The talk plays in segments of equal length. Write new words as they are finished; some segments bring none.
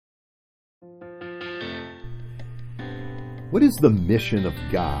What is the mission of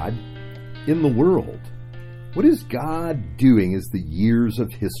God in the world? What is God doing as the years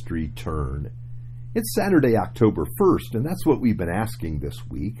of history turn? It's Saturday, October 1st, and that's what we've been asking this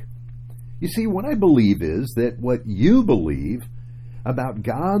week. You see, what I believe is that what you believe about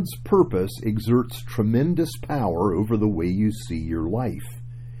God's purpose exerts tremendous power over the way you see your life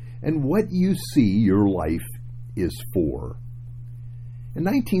and what you see your life is for. In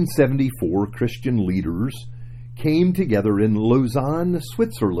 1974, Christian leaders came together in Lausanne,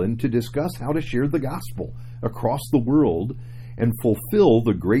 Switzerland, to discuss how to share the gospel across the world and fulfill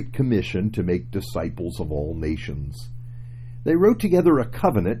the Great Commission to make disciples of all nations. They wrote together a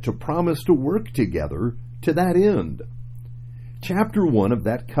covenant to promise to work together to that end. Chapter 1 of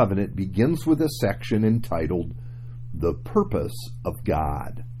that covenant begins with a section entitled, The Purpose of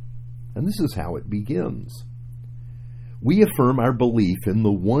God. And this is how it begins. We affirm our belief in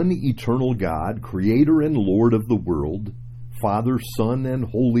the one eternal God, creator and Lord of the world, Father, Son, and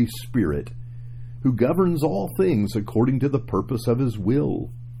Holy Spirit, who governs all things according to the purpose of his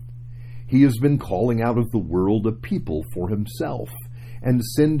will. He has been calling out of the world a people for himself and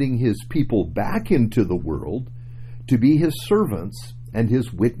sending his people back into the world to be his servants and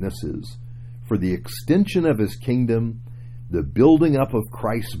his witnesses for the extension of his kingdom, the building up of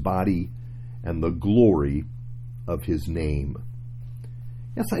Christ's body, and the glory of his name.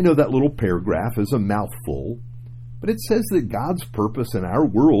 Yes, I know that little paragraph is a mouthful, but it says that God's purpose in our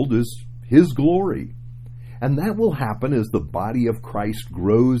world is his glory, and that will happen as the body of Christ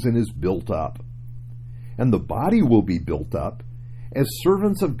grows and is built up. And the body will be built up as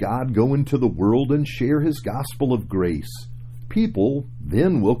servants of God go into the world and share his gospel of grace. People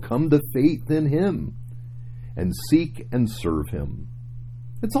then will come to faith in him and seek and serve him.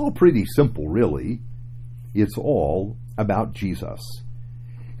 It's all pretty simple, really. It's all about Jesus.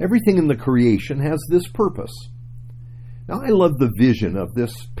 Everything in the creation has this purpose. Now, I love the vision of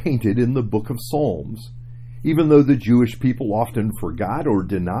this painted in the book of Psalms. Even though the Jewish people often forgot or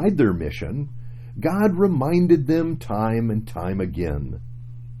denied their mission, God reminded them time and time again.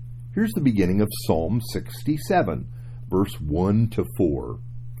 Here's the beginning of Psalm 67, verse 1 to 4.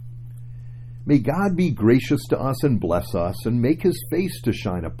 May God be gracious to us and bless us, and make his face to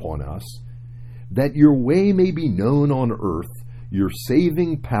shine upon us, that your way may be known on earth, your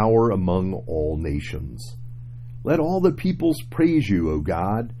saving power among all nations. Let all the peoples praise you, O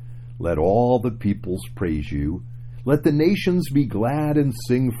God. Let all the peoples praise you. Let the nations be glad and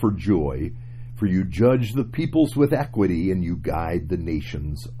sing for joy, for you judge the peoples with equity, and you guide the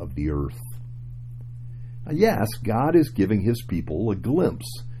nations of the earth. Now, yes, God is giving his people a glimpse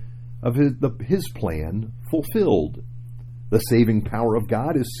of his plan fulfilled. The saving power of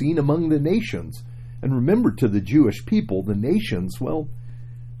God is seen among the nations. And remember, to the Jewish people, the nations, well,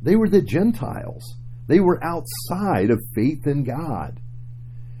 they were the Gentiles. They were outside of faith in God.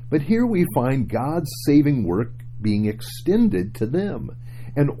 But here we find God's saving work being extended to them,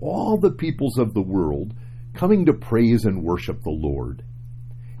 and all the peoples of the world coming to praise and worship the Lord.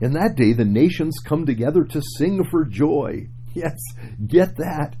 In that day, the nations come together to sing for joy. Yes, get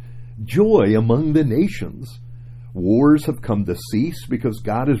that. Joy among the nations. Wars have come to cease because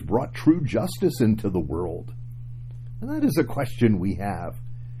God has brought true justice into the world. And that is a question we have.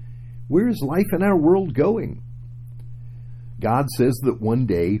 Where is life in our world going? God says that one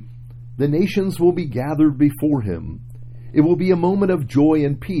day the nations will be gathered before him. It will be a moment of joy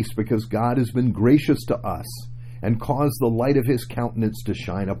and peace because God has been gracious to us and caused the light of his countenance to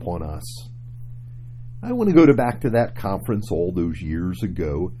shine upon us. I want to go back to that conference all those years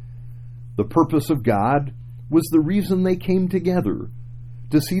ago. The purpose of God was the reason they came together,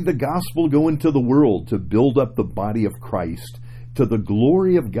 to see the gospel go into the world, to build up the body of Christ, to the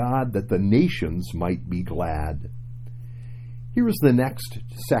glory of God, that the nations might be glad. Here is the next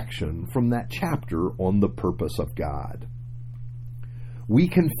section from that chapter on the purpose of God. We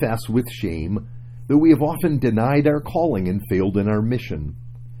confess with shame that we have often denied our calling and failed in our mission,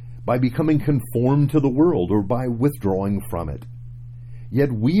 by becoming conformed to the world or by withdrawing from it. Yet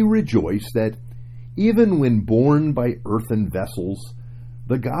we rejoice that even when borne by earthen vessels,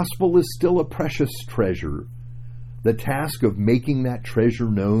 the gospel is still a precious treasure. The task of making that treasure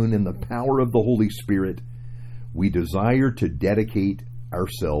known in the power of the Holy Spirit, we desire to dedicate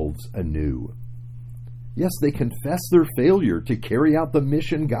ourselves anew. Yes, they confess their failure to carry out the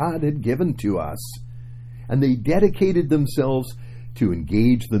mission God had given to us, and they dedicated themselves to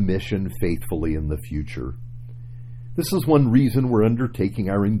engage the mission faithfully in the future. This is one reason we're undertaking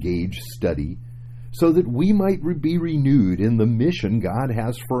our Engage study, so that we might be renewed in the mission God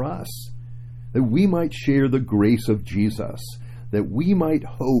has for us, that we might share the grace of Jesus, that we might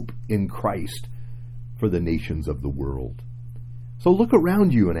hope in Christ for the nations of the world. So look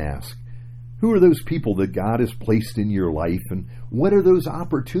around you and ask, who are those people that God has placed in your life, and what are those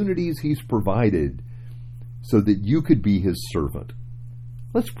opportunities He's provided so that you could be His servant?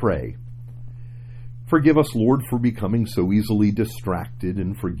 Let's pray. Forgive us, Lord, for becoming so easily distracted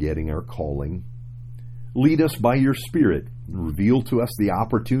and forgetting our calling. Lead us by your Spirit and reveal to us the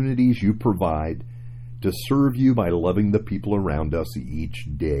opportunities you provide to serve you by loving the people around us each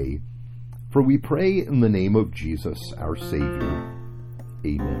day. For we pray in the name of Jesus, our Savior.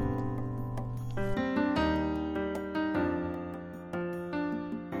 Amen.